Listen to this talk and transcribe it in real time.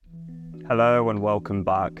Hello and welcome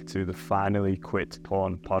back to the Finally Quit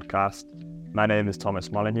Porn podcast. My name is Thomas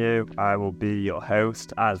Molyneux. I will be your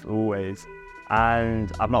host as always, and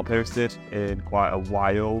I've not posted in quite a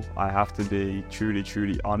while. I have to be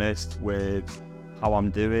truly honest with how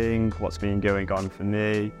I'm doing, what's been going on for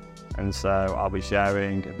me, and so I'll be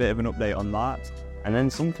sharing a bit of an update on that, and then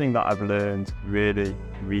something that I've learned really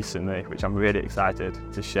recently, which I'm really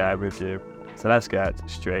excited to share with you. So let's get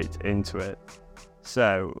straight into it.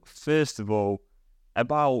 So first of all,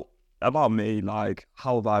 about me, like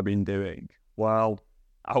how have I been doing? Well,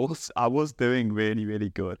 I was doing really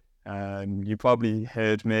good. You probably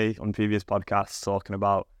heard me on previous podcasts talking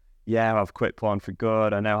about, I've quit porn for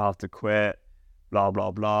good. I know how to quit, blah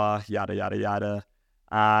blah blah, yada yada yada.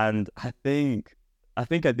 And I think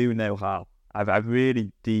I do know how. I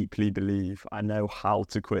really deeply believe I know how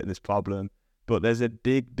to quit this problem. But there's a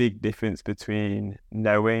big difference between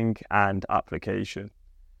knowing and application.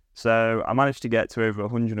 So I managed to get to over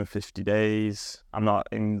 150 days. I'm not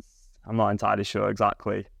entirely sure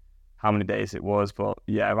exactly how many days it was, but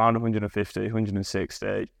around 150,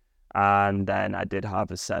 160. And then I did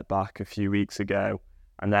have a setback a few weeks ago.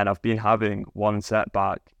 And then I've been having one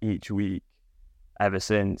setback each week ever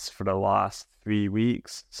since for the last 3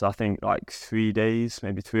 weeks. So I think like 3 days,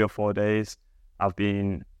 maybe 3 or 4 days, I've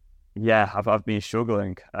been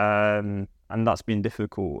struggling, and that's been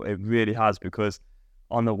difficult. It really has, because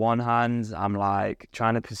on the one hand, I'm like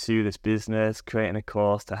trying to pursue this business, creating a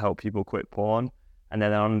course to help people quit porn, and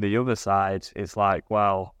then on the other side, it's like,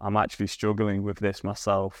 well, I'm actually struggling with this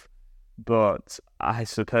myself. But I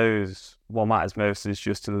suppose what matters most is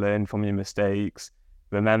just to learn from your mistakes.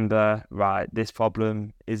 Remember, right, this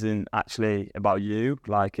problem isn't actually about you.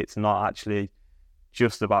 Like, it's not actually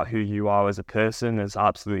just about who you are as a person. There's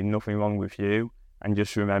absolutely nothing wrong with you, and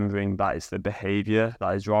just remembering that it's the behavior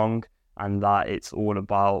that is wrong, and that it's all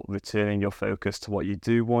about returning your focus to what you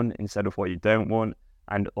do want instead of what you don't want,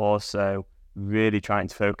 and also really trying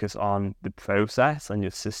to focus on the process and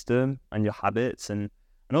your system and your habits, and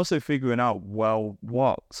also figuring out, well,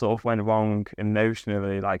 what sort of went wrong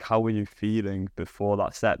emotionally, like how were you feeling before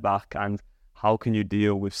that setback, and how can you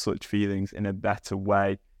deal with such feelings in a better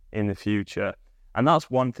way in the future. And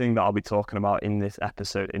that's one thing that I'll be talking about in this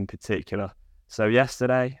episode in particular. So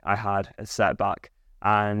yesterday I had a setback,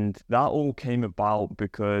 and that all came about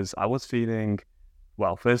because I was feeling,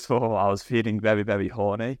 well, first of all, I was feeling very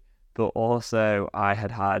horny, but also I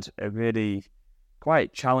had a really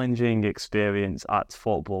quite challenging experience at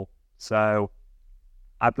football. So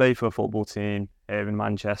I play for a football team here in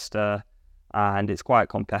Manchester, and it's quite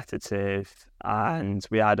competitive, and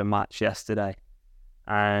we had a match yesterday,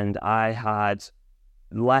 and I had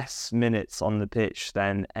less minutes on the pitch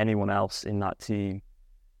than anyone else in that team.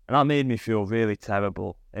 And that made me feel really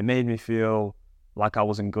terrible. It made me feel like I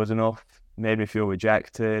wasn't good enough, made me feel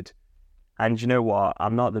rejected. And you know what?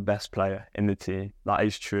 I'm not the best player in the team. That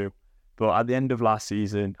is true. But at the end of last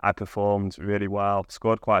season, I performed really well,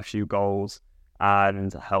 scored quite a few goals,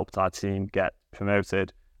 and helped our team get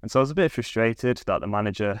promoted. And so I was a bit frustrated that the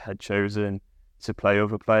manager had chosen to play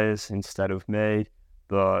other players instead of me.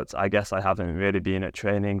 But I guess I haven't really been at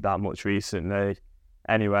training that much recently.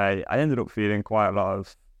 Anyway, I ended up feeling quite a lot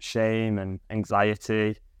of shame and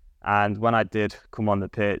anxiety. And when I did come on the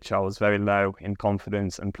pitch, I was very low in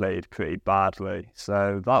confidence and played pretty badly.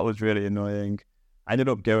 So that was really annoying. I ended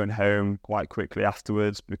up going home quite quickly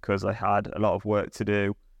afterwards because I had a lot of work to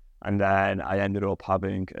do. And then I ended up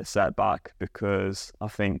having a setback because I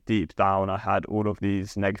think deep down I had all of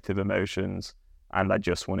these negative emotions and I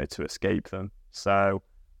just wanted to escape them. So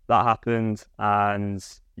that happened, and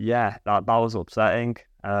that was upsetting.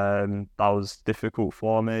 That was difficult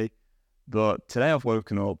for me. But today I've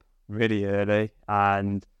woken up really early,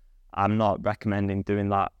 and I'm not recommending doing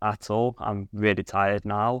that at all. I'm really tired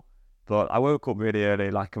now. But I woke up really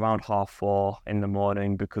early, like around 4:30 in the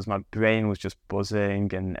morning, because my brain was just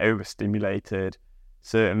buzzing and overstimulated,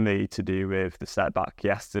 certainly to do with the setback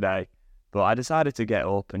yesterday. But I decided to get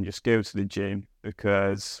up and just go to the gym,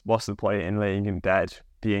 because what's the point in laying in bed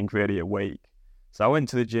being really awake? So I went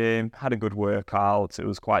to the gym, had a good workout. It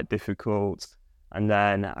was quite difficult. And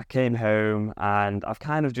then I came home, and I've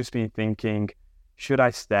kind of just been thinking, should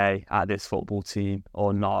I stay at this football team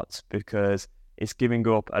or not? Because it's giving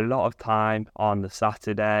up a lot of time on the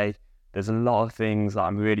Saturday. There's a lot of things that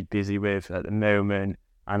I'm really busy with at the moment,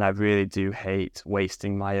 and I really do hate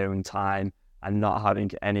wasting my own time and not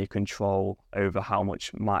having any control over how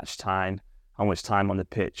much time on the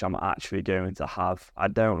pitch I'm actually going to have. I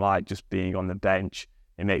don't like just being on the bench.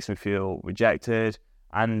 It makes me feel rejected,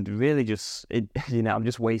 and really I'm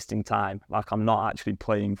just wasting time. Like, I'm not actually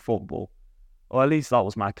playing football. or at least that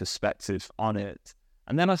was my perspective on it.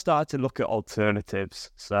 And then I started to look at alternatives.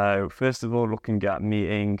 So first of all, looking at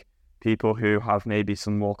meeting people who have maybe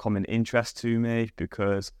some more common interest to me,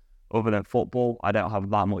 because other than football, I don't have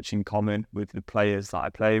that much in common with the players that I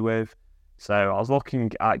play with. So I was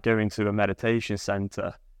looking at going to a meditation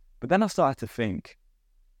center, but then I started to think,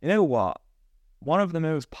 you know what? One of the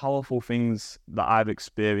most powerful things that I've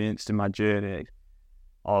experienced in my journey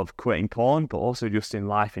of quitting porn, but also just in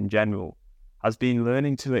life in general, has been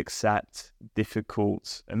learning to accept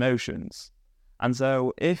difficult emotions. And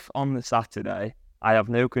so if on the Saturday I have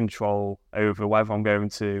no control over whether I'm going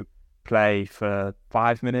to play for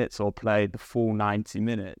 5 minutes or play the full 90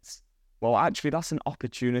 minutes, well, actually that's an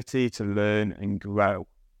opportunity to learn and grow.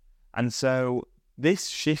 And so this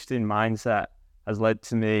shift in mindset has led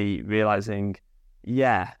to me realizing,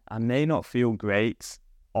 yeah, I may not feel great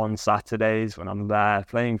on Saturdays when I'm there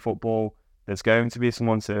playing football. There's going to be some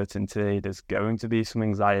uncertainty, there's going to be some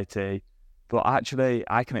anxiety, but actually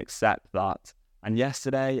I can accept that. And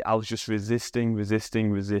yesterday I was just resisting.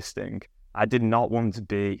 I did not want to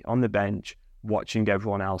be on the bench watching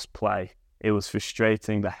everyone else play. It was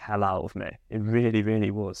frustrating the hell out of me. It really, really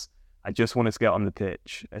was. I just wanted to get on the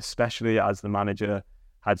pitch, especially as the manager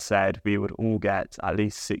had said we would all get at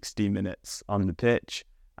least 60 minutes on the pitch.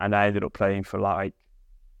 And I ended up playing for like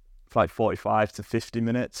 45 to 50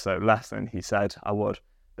 minutes, so less than he said I would.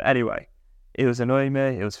 But anyway, it was annoying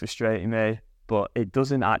me, it was frustrating me, but it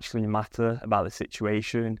doesn't actually matter about the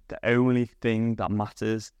situation. The only thing that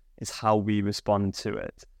matters is how we respond to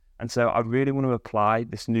it. And so I really want to apply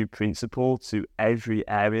this new principle to every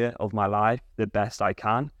area of my life the best I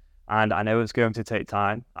can. And I know it's going to take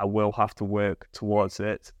time. I will have to work towards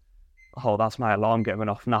it. Oh, that's my alarm going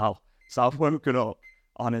off now. So I've woken up,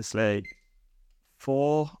 honestly,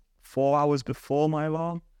 4 hours before my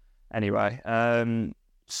alarm. Anyway,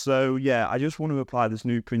 so yeah, I just want to apply this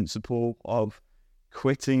new principle of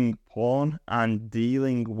quitting porn and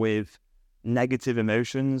dealing with negative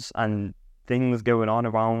emotions and things going on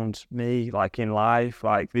around me, like in life.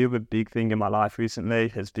 Like the other big thing in my life recently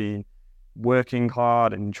has been working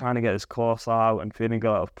hard and trying to get this course out and feeling a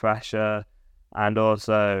lot of pressure, and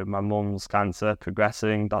also my mum's cancer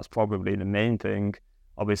progressing. That's probably the main thing.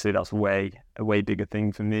 Obviously that's a way bigger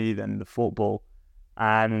thing for me than the football.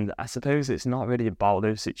 And I suppose it's not really about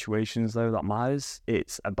those situations though that matters.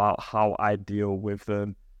 It's about how I deal with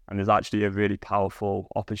them. And there's actually a really powerful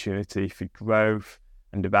opportunity for growth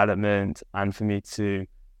and development, and for me to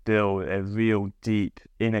build a real deep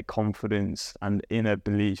inner confidence and inner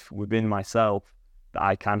belief within myself that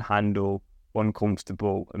I can handle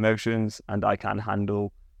uncomfortable emotions, and I can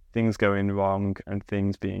handle things going wrong and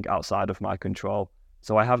things being outside of my control.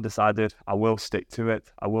 So I have decided I will stick to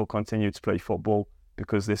it. I will continue to play football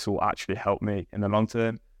because this will actually help me in the long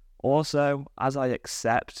term. Also, as I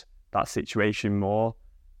accept that situation more,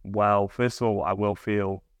 well, first of all, I will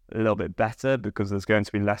feel a little bit better because there's going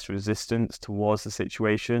to be less resistance towards the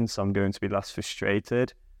situation, so I'm going to be less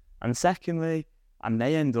frustrated. And secondly, I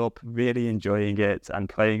may end up really enjoying it and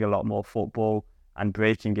playing a lot more football and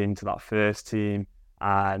breaking into that first team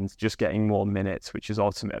and just getting more minutes, which is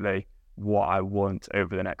ultimately what I want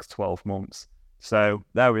over the next 12 months. So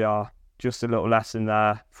there we are, just a little lesson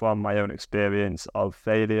there from my own experience of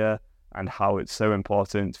failure and how it's so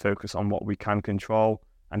important to focus on what we can control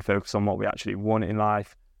and focus on what we actually want in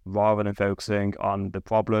life, rather than focusing on the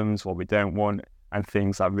problems, what we don't want, and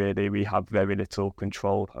things that really we have very little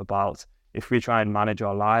control about. If we try and manage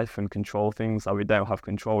our life and control things that we don't have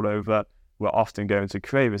control over, we're often going to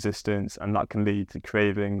create resistance, and that can lead to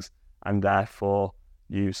cravings and therefore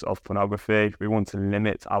use of pornography. We want to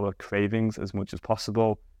limit our cravings as much as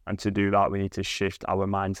possible, and to do that we need to shift our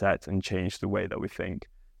mindset and change the way that we think.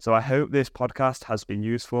 So I hope this podcast has been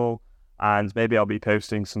useful, and maybe I'll be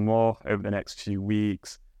posting some more over the next few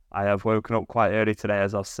weeks. I have woken up quite early today,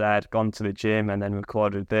 as I've said, gone to the gym and then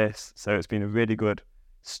recorded this. So it's been a really good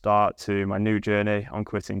start to my new journey on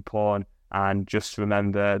quitting porn. And just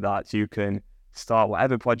remember that you can start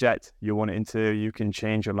whatever project you're wanting to. You can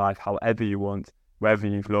change your life however you want, whether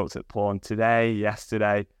you've looked at porn today,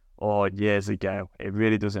 yesterday, or years ago. It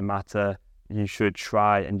really doesn't matter. You should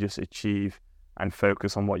try and just achieve and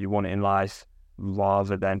focus on what you want in life,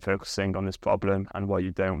 rather than focusing on this problem and what you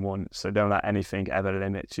don't want. So don't let anything ever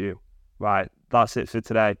limit you. Right, that's it for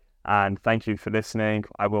today. And thank you for listening.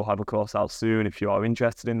 I will have a course out soon if you are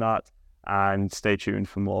interested in that. And stay tuned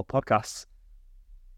for more podcasts.